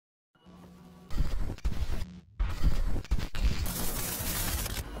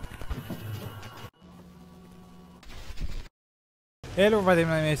Hello everybody,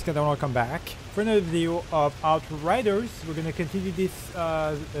 my name is Scott and welcome back for another video of Outriders. We're gonna continue this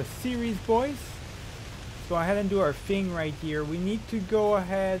series, boys. Let's go ahead and do our thing right here. We need to go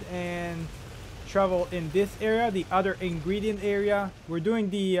ahead and travel in this area, the other ingredient area. We're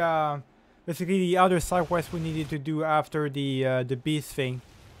doing the basically the other side quest we needed to do after the beast thing.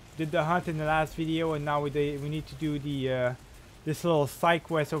 Did the hunt in the last video, and now we need to do the this little side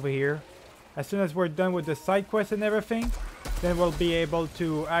quest over here. As soon as we're done with the side quest and everything, then we'll be able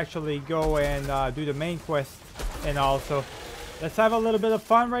to actually go and do the main quest. And also, let's have a little bit of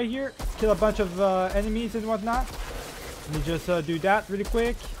fun right here. Kill a bunch of enemies and whatnot. Let me just do that really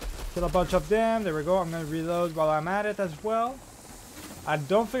quick. Kill a bunch of them. There we go. I'm gonna reload while I'm at it as well. I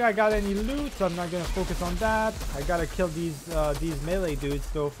don't think I got any loot, so I'm not gonna focus on that. I gotta kill these melee dudes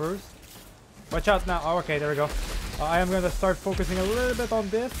though first. Watch out now. Oh, okay, there we go. I am gonna start focusing a little bit on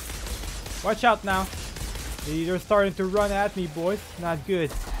this. Watch out now. They're starting to run at me, boys. Not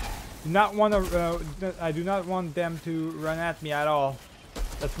good. Do not want to. I do not want them to run at me at all.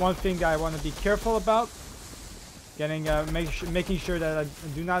 That's one thing that I want to be careful about. Getting making sure that I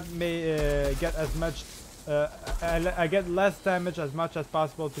do not get as much. I get less damage as much as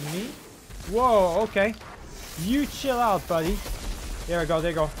possible to me. Whoa. Okay. You chill out, buddy. There we go.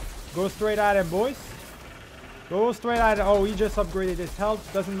 There you go. Go straight at him, boys. Go straight at him. Oh, he just upgraded his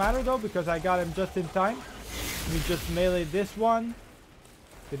health. Doesn't matter though because I got him just in time. Let me just melee this one.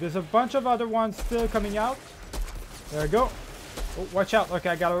 Okay, there's a bunch of other ones still coming out. There we go. Oh, watch out. Okay,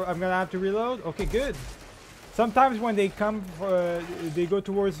 I'm gonna have to reload. Okay, good. Sometimes when they come, they go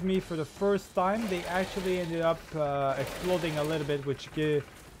towards me for the first time, they actually ended up exploding a little bit, which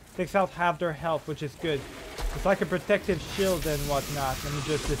takes out half their health, which is good. It's like a protective shield and whatnot. Let me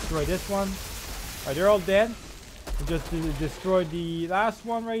just destroy this one. Alright, they're all dead. I just destroyed the last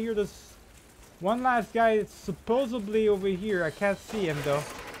one right here. There's one last guy that's supposedly over here. I can't see him though.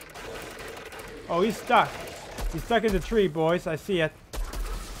 Oh, he's stuck. He's stuck in the tree, boys. I see it.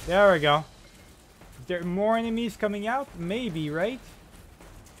 There we go. Is there more enemies coming out? Maybe, right?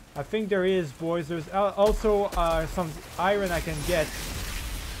 I think there is, boys. There's also some iron I can get.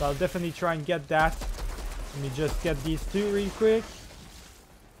 So I'll definitely try and get that. Let me just get these two real quick.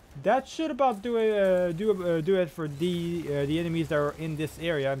 That should about do it for the enemies that are in this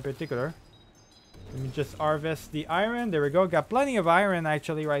area in particular. Let me just harvest the iron. There we go. Got plenty of iron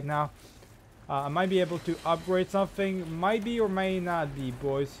actually right now. I might be able to upgrade something. Might be or may not be,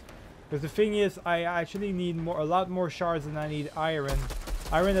 boys. Because the thing is, I actually need a lot more shards than I need iron.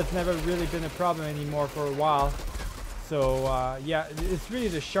 Iron has never really been a problem anymore for a while. So yeah, it's really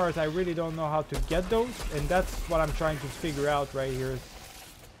the shards. I really don't know how to get those, and that's what I'm trying to figure out right here.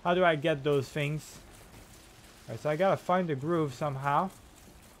 How do I get those things? Alright, so I gotta find the groove somehow.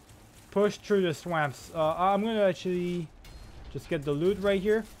 Push through the swamps. I'm gonna actually just get the loot right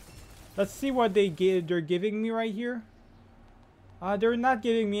here. Let's see what they're giving me right here. They're not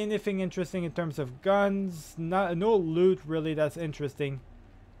giving me anything interesting in terms of guns. No loot really that's interesting.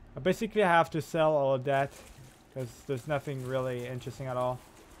 I basically have to sell all of that because there's nothing really interesting at all.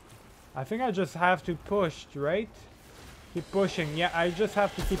 I think I just have to push, right? Keep pushing. Yeah, I just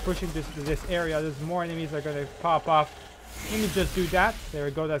have to keep pushing this area. There's more enemies that are gonna pop off. Let me just do that. There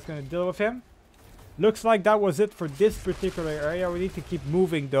we go. That's gonna deal with him. Looks like that was it for this particular area. We need to keep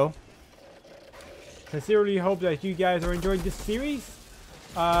moving though. Sincerely hope that you guys are enjoying this series.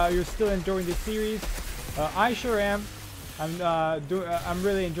 You're still enjoying this series. I sure am. I'm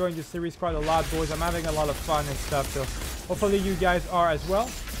really enjoying this series quite a lot, boys. I'm having a lot of fun and stuff. So hopefully you guys are as well.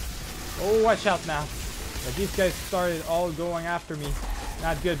 Oh, watch out now. But these guys started all going after me.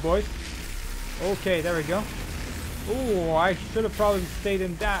 Not good, boys. Okay, there we go. Oh, I should have probably stayed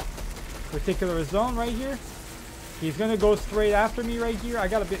in that particular zone right here. He's gonna go straight after me right here. I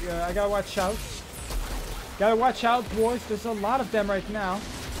gotta watch out. Gotta watch out, boys. There's a lot of them right now.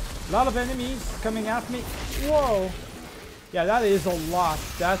 A lot of enemies coming at me. Whoa. Yeah, that is a lot.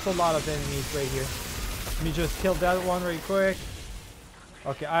 That's a lot of enemies right here. Let me just kill that one right quick.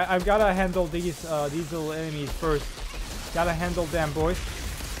 Okay, I've gotta handle these little enemies first. Gotta handle them, boys.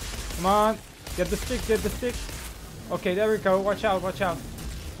 Come on. Get the stick, get the stick. Okay, there we go. Watch out, watch out.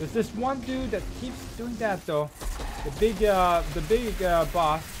 There's this one dude that keeps doing that though. The big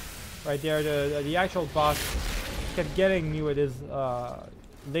boss right there, the actual boss kept getting me with his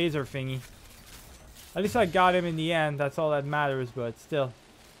laser thingy. At least I got him in the end. That's all that matters, but still.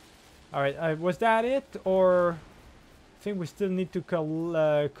 Alright, was that it? Or I think we still need to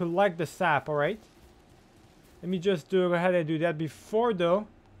collect the sap, alright? Let me just go ahead and do that. Before though,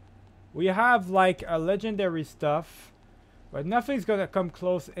 we have like a legendary stuff, but nothing's gonna come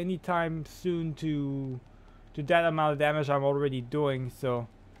close anytime soon to to that amount of damage I'm already doing. So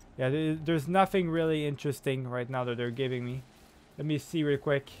yeah, there's nothing really interesting right now that they're giving me. Let me see real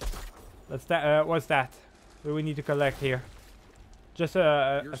quick. What's that? What do we need to collect here? Just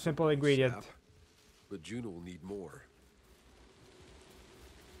a simple ingredient. Sap, but Juno will need more.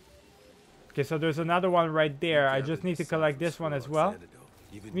 Okay, so there's another one right there. I just need to collect this one as well.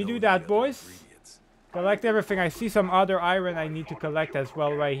 Let me do that, boys. Collect everything. I see some other iron I need to collect as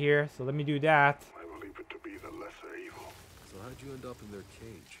well right here. So let me do that. I believe it to be the lesser evil. So how'd you end up in their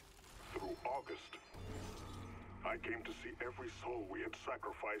cage? Through August, I came to see every soul we had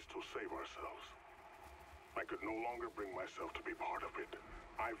sacrificed to save ourselves. I could no longer bring myself to be part of it.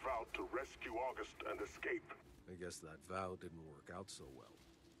 I vowed to rescue August and escape. I guess that vow didn't work out so well.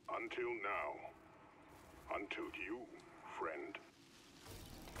 Until now. Until you, friend.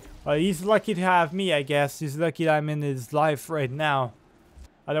 He's lucky to have me, I guess. He's lucky I'm in his life right now.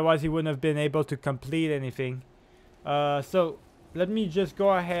 Otherwise, he wouldn't have been able to complete anything. So, let me just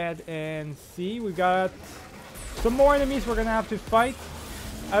go ahead and see. We got some more enemies we're going to have to fight.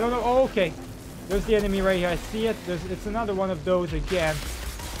 I don't know. Oh, okay. There's the enemy right here. I see it. It's another one of those again.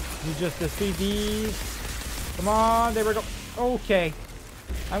 You just defeat these. Come on. There we go. Okay.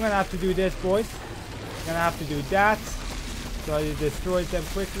 I'm going to have to do this, boys. I'm going to have to do that. So I destroyed them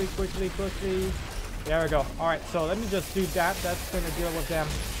quickly. There we go. Alright, so let me just do that. That's going to deal with them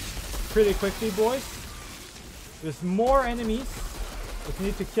pretty quickly, boys. There's more enemies. Just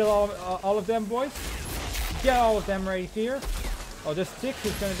need to kill all of them, boys. Get all of them right here. Oh, this stick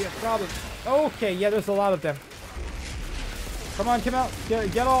is going to be a problem. Okay, yeah, there's a lot of them. Come on, come out.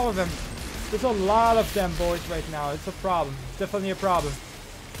 Get all of them. There's a lot of them, boys, right now. It's a problem. It's definitely a problem.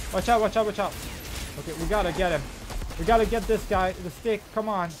 Watch out, watch out, watch out. Okay, we got to get him. We gotta get this guy, the stick, come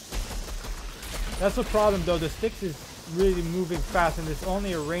on. That's the problem though, the sticks is really moving fast and it's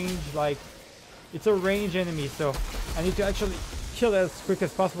only a range, like, it's a range enemy, so I need to actually kill it as quick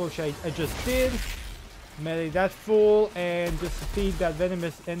as possible, which I just did. Melee that full and just defeat that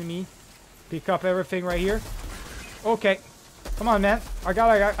venomous enemy. Pick up everything right here. Okay, come on man, I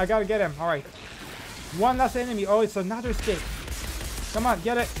gotta get him, alright. One last enemy, oh it's another stick. Come on,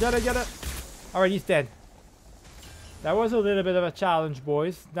 get it. Alright, he's dead. That was a little bit of a challenge,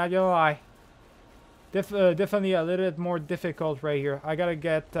 boys. Not gonna lie. Definitely a little bit more difficult right here. I gotta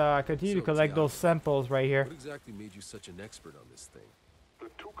continue to collect those samples right here. What exactly made you such an expert on this thing? The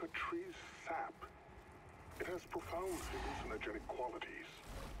Tuca tree's sap. It has profound hallucinogenic qualities.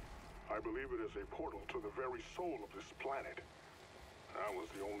 I believe it is a portal to the very soul of this planet. I was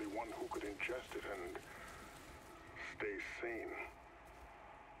the only one who could ingest it and stay sane.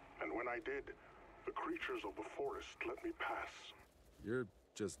 And when I did, the creatures of the forest let me pass. You're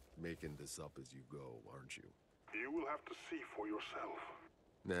just making this up as you go, aren't you? You will have to see for yourself.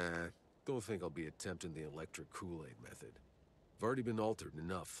 Nah, don't think I'll be attempting the electric Kool-Aid method. I've already been altered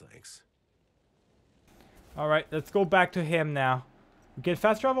enough, thanks. Alright, let's go back to him now. We can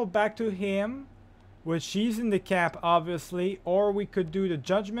fast travel back to him, which he's in the camp, obviously. Or we could do the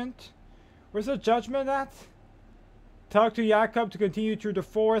judgment. Where's the judgment at? Talk to Jakob to continue through the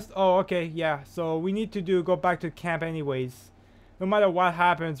forest. Oh, okay, yeah. So we need to go back to camp anyways. No matter what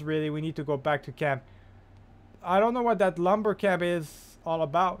happens, really, we need to go back to camp. I don't know what that lumber camp is all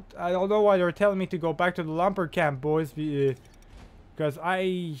about. I don't know why they're telling me to go back to the lumber camp, boys. Because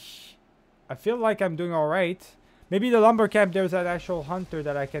I feel like I'm doing alright. Maybe the lumber camp, there's an actual hunter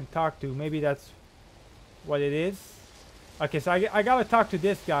that I can talk to. Maybe that's what it is. Okay, so I gotta talk to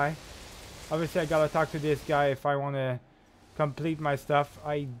this guy. Obviously, I gotta talk to this guy if I want to complete my stuff.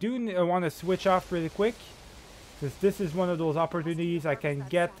 I do want to switch off really quick. Because this is one of those opportunities I can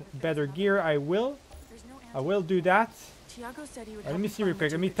get better gear. I will do that. Let me see real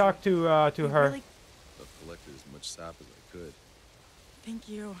quick. Let me talk to her. I've collected as much sap as I could. Thank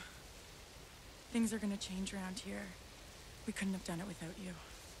you. Things are gonna change around here. We couldn't have done it without you.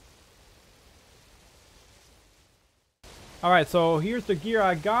 Alright, so here's the gear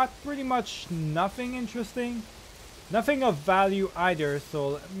I got. Pretty much nothing interesting. Nothing of value either. So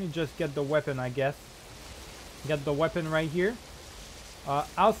let me just get the weapon, I guess. Get the weapon right here.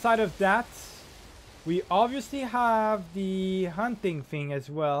 Outside of that, we obviously have the hunting thing as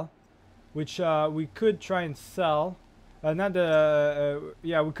well. Which we could try and sell.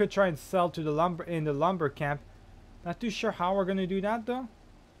 Yeah, we could try and sell to the lumber camp. Not too sure how we're gonna do that though.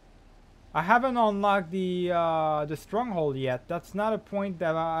 I haven't unlocked the stronghold yet. That's not a point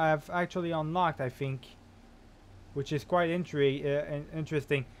that I've actually unlocked, I think. Which is quite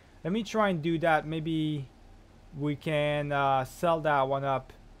interesting. Let me try and do that. Maybe we can sell that one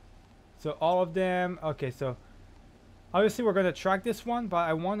up. So all of them. Okay, so obviously we're going to track this one. But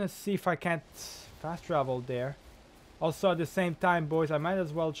I want to see if I can't fast travel there. Also, at the same time, boys, I might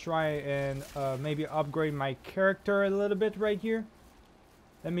as well try and maybe upgrade my character a little bit right here.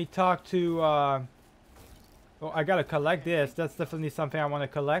 Let me talk to... oh, I gotta collect this. That's definitely something I want to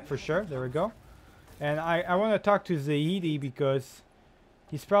collect for sure. There we go. And I want to talk to Zaidi because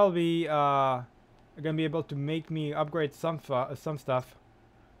he's probably gonna be able to make me upgrade some stuff.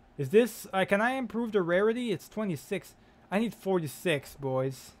 Is this... can I improve the rarity? It's 26. I need 46,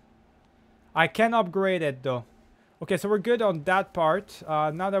 boys. I can upgrade it, though. Okay, so we're good on that part.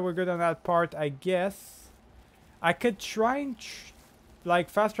 Now that we're good on that part, I guess I could try and like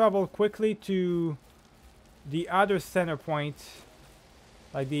fast travel quickly to the other center point,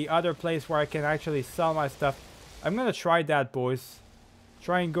 like the other place where I can actually sell my stuff. I'm gonna try that, boys.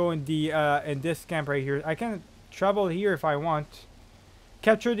 Try and go in the in this camp right here. I can travel here if I want.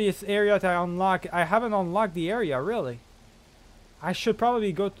 Capture this area to unlock. I haven't unlocked the area, really. I should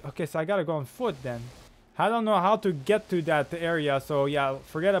probably go... okay, so I gotta go on foot then. I don't know how to get to that area, so yeah,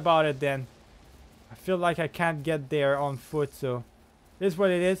 forget about it then. I feel like I can't get there on foot, so... this is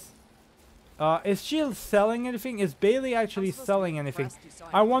what it is. Is she selling anything? Is Bailey actually selling anything?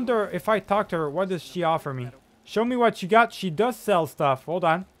 I wonder if I talk to her, what does she offer me? Show me what she got. She does sell stuff. Hold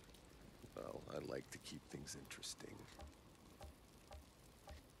on. Well, I like to keep things interesting.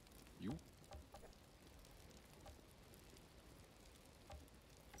 You?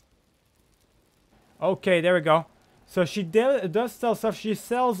 Okay, there we go. So she does sell stuff. She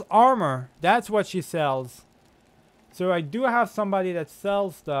sells armor. That's what she sells. So I do have somebody that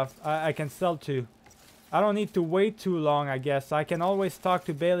sells stuff I can sell to. I don't need to wait too long, I guess. I can always talk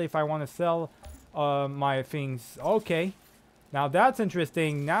to Bailey if I want to sell my things. Okay. Now that's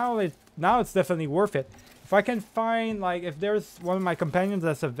interesting. Now it's definitely worth it. If I can find, like, if there's one of my companions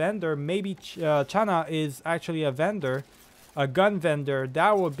that's a vendor, maybe Chana is actually a vendor, a gun vendor,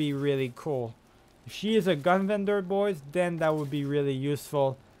 that would be really cool. If she is a gun vendor, boys, then that would be really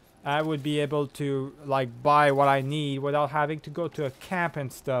useful. I would be able to, like, buy what I need without having to go to a camp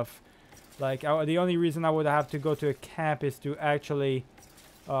and stuff. Like, the only reason I would have to go to a camp is to actually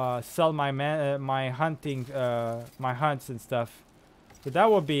sell my my hunts and stuff. So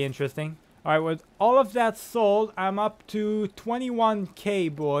that would be interesting. All right, with all of that sold, I'm up to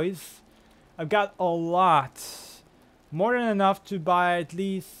 21k, boys. I've got a lot, more than enough to buy at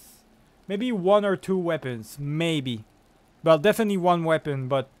least maybe 1 or 2 weapons, maybe. Well, definitely 1 weapon,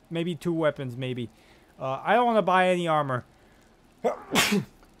 but maybe 2 weapons, maybe. I don't want to buy any armor.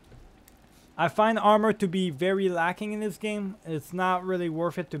 I find armor to be very lacking in this game. It's not really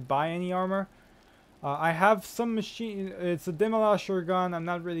worth it to buy any armor. I have some machine. It's a demolisher gun. I'm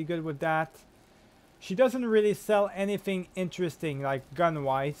not really good with that. She doesn't really sell anything interesting, like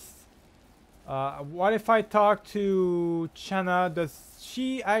gun-wise. What if I talk to Chana? Does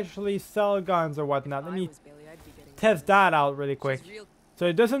she actually sell guns or whatnot? Let me test that out really quick. So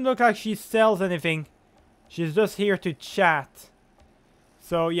it doesn't look like she sells anything. She's just here to chat.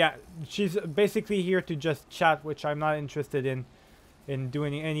 So yeah, she's basically here to just chat, which I'm not interested in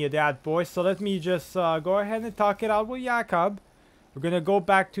doing any of that, boys. So let me just go ahead and talk it out with Jakob. We're gonna go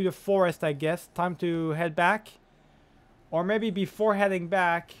back to the forest, I guess. Time to head back. Or maybe before heading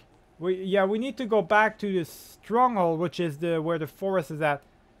back, we need to go back to the stronghold, which is where the forest is at.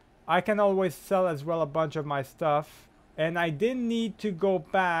 I can always sell as well a bunch of my stuff. And I didn't need to go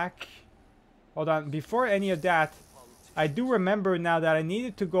back. Hold on, before any of that, I do remember now that I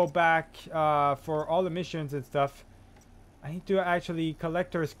needed to go back for all the missions and stuff. I need to actually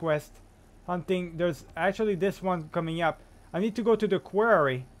collector's quest hunting. There's actually this one coming up. I need to go to the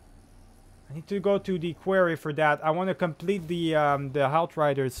quarry. I need to go to the quarry for that. I want to complete the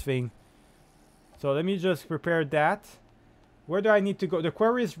Outriders thing. So let me just prepare that. Where do I need to go? The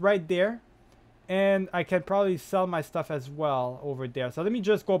quarry is right there. And I can probably sell my stuff as well over there. So let me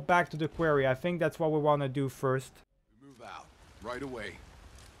just go back to the quarry. I think that's what we want to do first. Move out. Right away.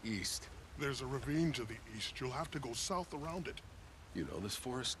 East. There's a ravine to the east. You'll have to go south around it. You know this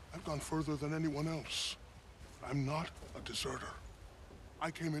forest? I've gone further than anyone else. I'm not a deserter.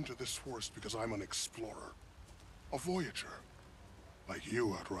 I came into this forest because I'm an explorer. A voyager. Like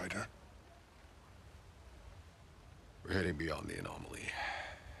you, Outrider. We're heading beyond the anomaly.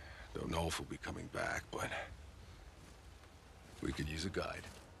 Don't know if we'll be coming back, but we could use a guide.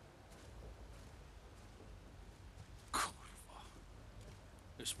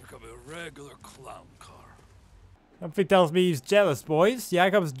 It's becoming a regular clown car. Something tells me he's jealous, boys.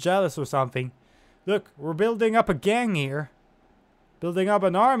 Jakob's jealous or something. Look, we're building up a gang here. Building up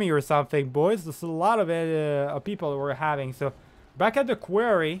an army or something, boys. There's a lot of people we're having. So, back at the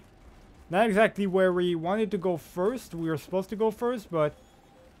quarry. Not exactly where we wanted to go first. We were supposed to go first, but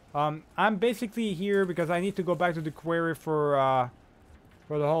I'm basically here because I need to go back to the quarry for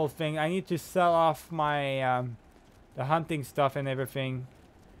the whole thing. I need to sell off my the hunting stuff and everything,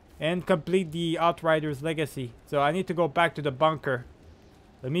 and complete the Outriders legacy. So I need to go back to the bunker.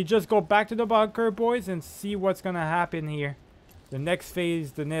 Let me just go back to the bunker, boys, and see what's gonna happen here. The next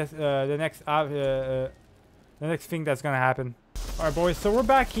phase, the next thing that's gonna happen. Alright, boys, so we're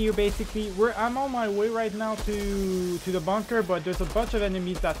back here basically. I'm on my way right now to the bunker, but there's a bunch of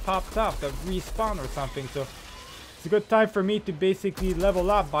enemies that popped up that respawn or something, so it's a good time for me to basically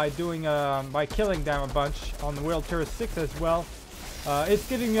level up by doing by killing them a bunch on World Tier 6 as well. It's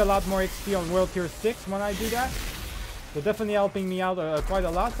giving me a lot more XP on World Tier 6 when I do that. So definitely helping me out quite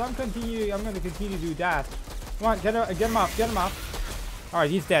a lot. So I'm gonna continue to do that. Come on, get him up, get him up. Alright,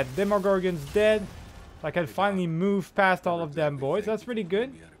 he's dead. Demogorgon's dead. I can finally move past all of them, boys. That's pretty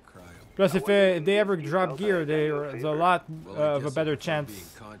good. Plus, if they ever drop gear, there's a lot of a better chance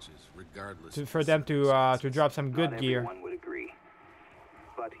for them to drop some good gear. Everyone would agree,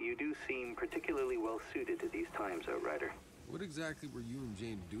 but you do seem particularly well suited to these times, Outrider. What exactly were you and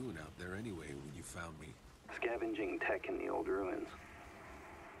Jane doing out there anyway when you found me? Scavenging tech in the old ruins.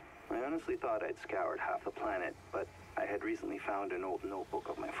 I honestly thought I'd scoured half the planet, but I had recently found an old notebook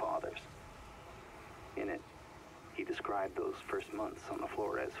of my father's. In it, he described those first months on the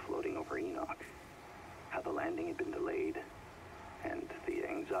Flores floating over Enoch, how the landing had been delayed, and the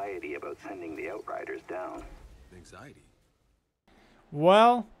anxiety about sending the Outriders down. Anxiety?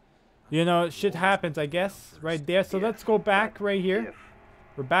 Well, you know, shit happens, I guess, right there. So let's go back right here.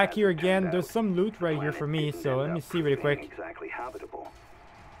 We're back here again. There's some loot right here for me, so let me see really quick. Exactly habitable.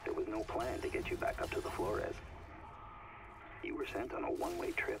 There was no plan to get you back up to the Flores. You were sent on a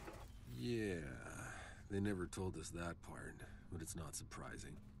one-way trip. Yeah, they never told us that part, but it's not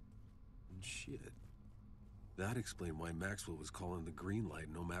surprising. And shit. That explained why Maxwell was calling the green light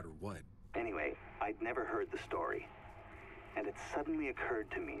no matter what. Anyway, I'd never heard the story. And it suddenly occurred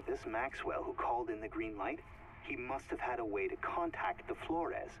to me, this Maxwell who called in the green light, he must have had a way to contact the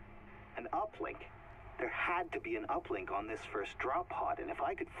Flores. An uplink. There had to be an uplink on this first drop pod, and if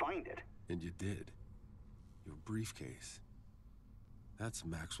I could find it... And you did. Your briefcase. That's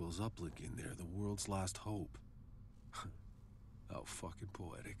Maxwell's uplink in there, the world's last hope. How fucking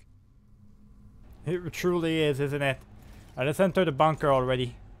poetic. It truly is, isn't it? Alright, let's enter the bunker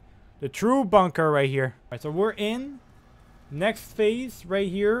already. The true bunker right here. Alright, so we're in. Next phase right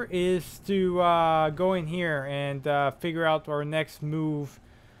here is to go in here and figure out our next move.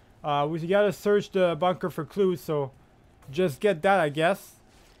 We gotta search the bunker for clues, so just get that, I guess.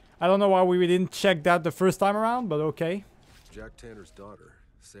 I don't know why we didn't check that the first time around, but okay. Jack Tanner's daughter,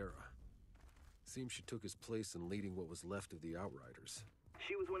 Sarah. Seems she took his place in leading what was left of the Outriders.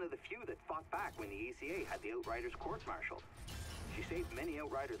 She was one of the few that fought back when the ECA had the Outriders court-martialed. She saved many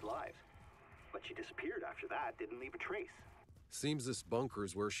Outriders' lives, but she disappeared after that, didn't leave a trace. Seems this bunker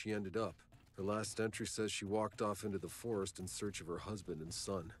is where she ended up. Her last entry says she walked off into the forest in search of her husband and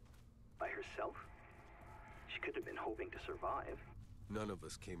son. By herself? She could have been hoping to survive. None of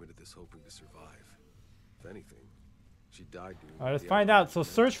us came into this hoping to survive. If anything, she died doing... Alright, let's find out. So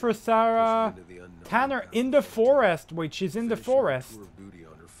search for Sarah Tanner in the forest. Wait, she's in the forest.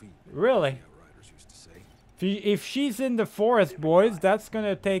 Really? If she's in the forest, boys, that's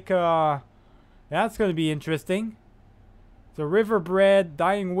gonna take that's gonna be interesting. The Riverbred,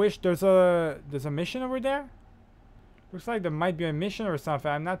 Dying Wish, there's a mission over there? Looks like there might be a mission or something,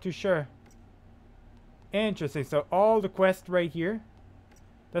 I'm not too sure. Interesting, so all the quests right here.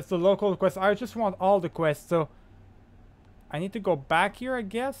 That's the local quest. I just want all the quests, so I need to go back here, I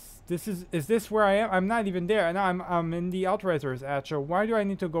guess. Is this where I am? I'm not even there. No, I'm in the Outriders actually. Why do I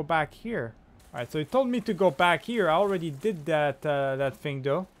need to go back here? Alright, so he told me to go back here. I already did that that thing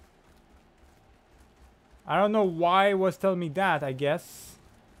though. I don't know why it was telling me that, I guess.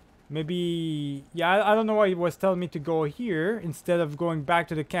 Maybe... Yeah, I don't know why it was telling me to go here instead of going back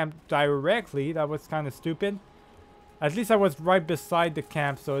to the camp directly. That was kind of stupid. At least I was right beside the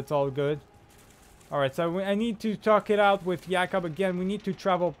camp, so it's all good. Alright, so I need to talk it out with Jakob again. We need to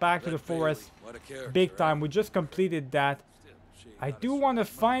travel back to the forest big time. We just completed that. I do want to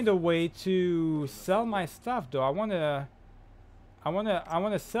find a way to sell my stuff though. I want to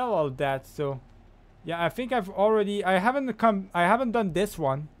sell all that, so... Yeah, I think I've already... I haven't done this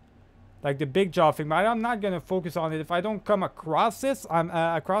one. Like the big jaw thing, but I'm not gonna focus on it. If I don't come across this, I'm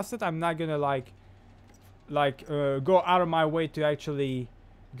not gonna go out of my way to actually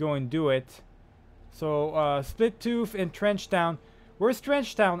go and do it. So Split Tooth and Trenchtown. Where's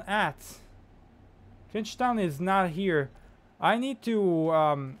Trenchtown at? Trenchtown is not here. I need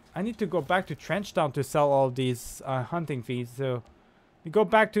to go back to Trenchtown to sell all these hunting fees. So We go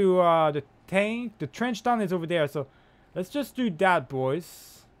back to the tank. The trench town is over there, so let's just do that,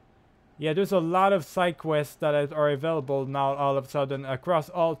 boys. Yeah, there's a lot of side quests that are available now all of a sudden across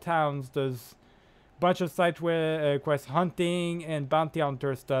all towns. There's a bunch of side quests, hunting and bounty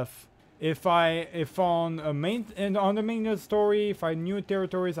hunter stuff. If on the main story, if I new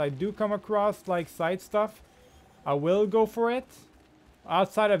territories, I do come across like side stuff, I will go for it.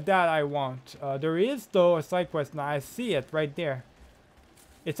 Outside of that, I won't. There is though a side quest now. I see it right there.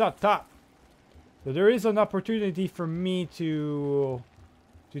 It's up top. So there is an opportunity for me to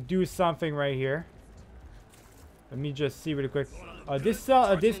do something right here. Let me just see really quick. This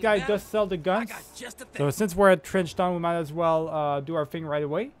guy does sell the guns. So since we're at Trench Town, we might as well do our thing right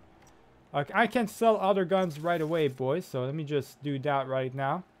away. I can sell other guns right away, boys. So let me just do that right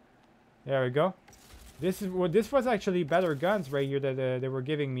now. There we go. This was actually better guns right here that they were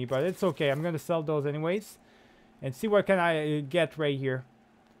giving me, but it's okay. I'm gonna sell those anyways, and see what can I get right here.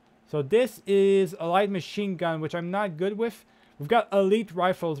 So this is a light machine gun, which I'm not good with. We've got elite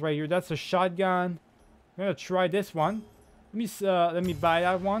rifles right here. That's a shotgun. I'm gonna try this one. Let me buy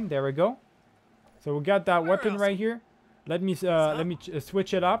that one. There we go. So we got that weapon right here. Let me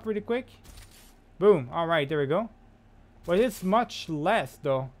switch it up really quick. Boom. All right, there we go. But it's much less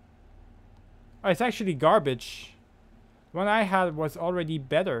though. Oh, it's actually garbage. The one I had was already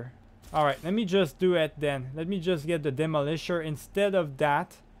better. All right, let me just do it then. Let me just get the demolisher instead of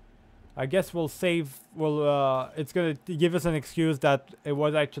that. I guess we'll save. It's gonna give us an excuse that it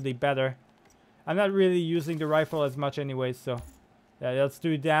was actually better. I'm not really using the rifle as much anyway, so yeah, let's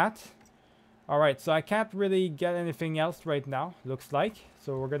do that. All right, so I can't really get anything else right now. Looks like,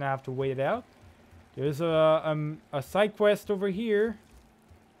 so we're gonna have to wait it out. There's a side quest over here.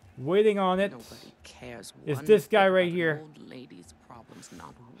 Waiting on it. Is this guy right here?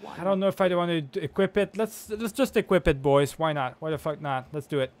 I don't know if I want to equip it. Let's just equip it, boys. Why not? Why the fuck not? Let's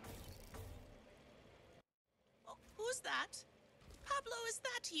do it. Oh, who's that? Pablo, is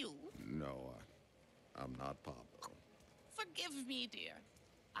that you? No, I'm not Pablo. Forgive me, dear.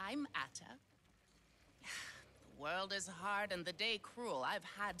 I'm Atta. The world is hard and the day cruel. I've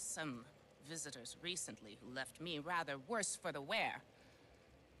had some visitors recently who left me rather worse for the wear.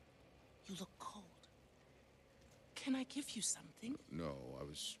 You look cold. Can I give you something? No, I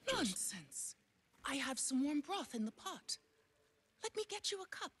was just... Nonsense. I have some warm broth in the pot. Let me get you a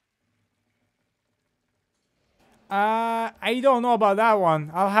cup. I don't know about that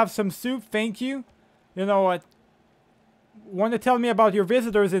one. I'll have some soup, thank you. You know what? Want to tell me about your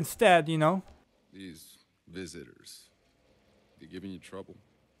visitors instead, you know? These visitors, they giving you trouble?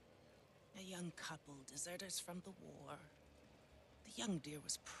 A young couple, deserters from the war. The young dear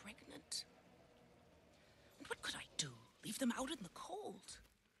was pregnant. What could I do? Leave them out in the cold?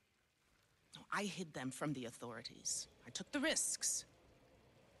 No, I hid them from the authorities. I took the risks.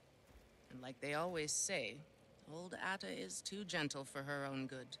 And like they always say, old Atta is too gentle for her own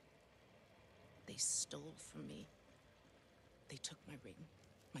good. They stole from me. They took my ring,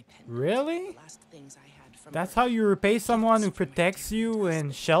 my pendant. Really? The last things I had from That's her. how you repay someone who protects you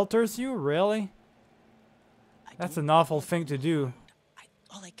and shelters you? Really? That's an awful thing to do.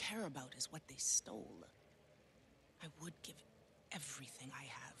 All I care about is what they stole. I would give everything I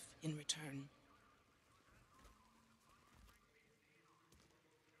have in return.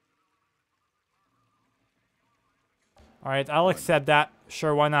 Alright, I'll accept that.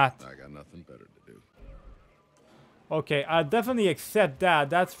 Sure, why not? I got nothing better to do. Okay, I'll definitely accept that.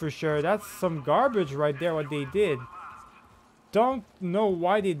 That's for sure. That's some garbage right there, what they did. Don't know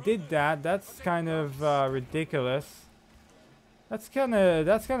why they did that. That's kind of ridiculous. That's kind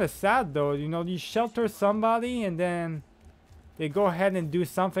of sad though. You know, you shelter somebody and then they go ahead and do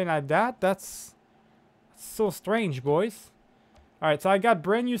something like that. That's so strange, boys. All right, so I got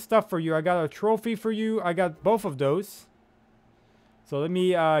brand new stuff for you. I got a trophy for you. I got both of those. So let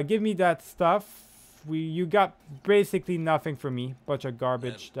me give me that stuff. You got basically nothing for me. Bunch of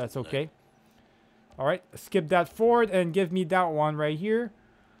garbage. That's okay. All right, skip that forward and give me that one right here.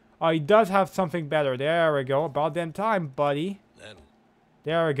 He does have something better. There we go. About damn time, buddy.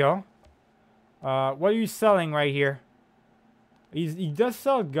 There we go. What are you selling right here? He does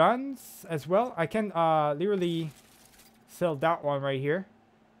sell guns as well. I can literally sell that one right here.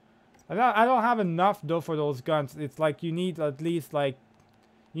 I don't have enough though for those guns. It's like you need at least like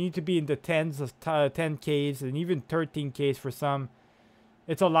you need to be in the 10Ks and even 13Ks for some.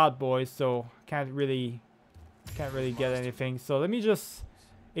 It's a lot, boys. So can't really get anything. So let me just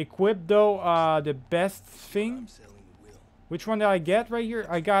equip though the best thing. Which one did I get right here?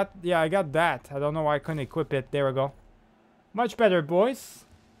 I got that. I don't know why I couldn't equip it. There we go. Much better, boys.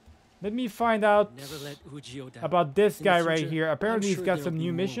 Let me find out Never let Ujio down. about this In the guy right future, here. Apparently I'm he's sure got there'll some be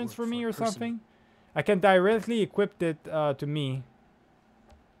new more missions work for me a or person. something. I can directly equip it to me.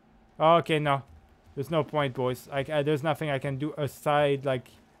 Okay, no. There's no point, boys. There's nothing I can do aside, like,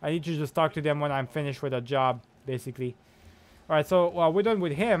 I need to just talk to them when I'm finished with a job, basically. Alright, so while we're done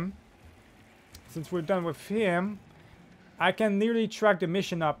with him, since we're done with him, I can nearly track the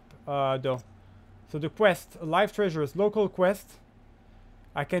mission up, though. So the quest, life treasures, local quest.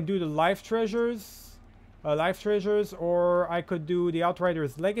 I can do the life treasures, or I could do the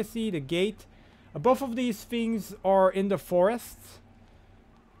Outriders Legacy, the gate. Both of these things are in the forest.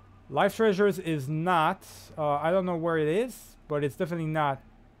 Life treasures is not. I don't know where it is, but it's definitely not.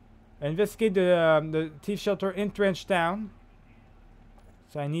 Investigate the thief shelter entrenched town.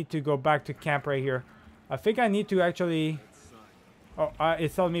 So I need to go back to camp right here. I think I need to actually... Oh,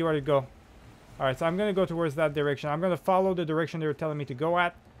 it's telling me where to go. Alright, so I'm going to go towards that direction. I'm going to follow the direction they were telling me to go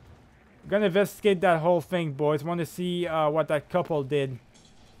at. I'm going to investigate that whole thing, boys. Want to see what that couple did.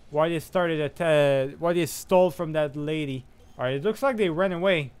 Why they started why they stole from that lady. Alright, it looks like they ran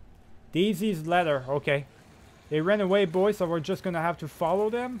away. Daisy's letter. Okay. They ran away, boys, so we're just going to have to follow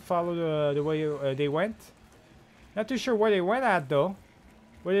them. Follow the way they went. Not too sure where they went at, though.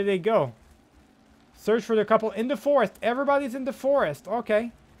 Where did they go? Search for the couple in the forest. Everybody's in the forest.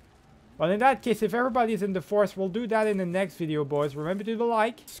 Okay. Well, in that case, if everybody's in the forest, we'll do that in the next video, boys. Remember to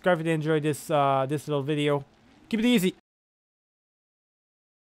like. Subscribe if you enjoyed this this little video. Keep it easy.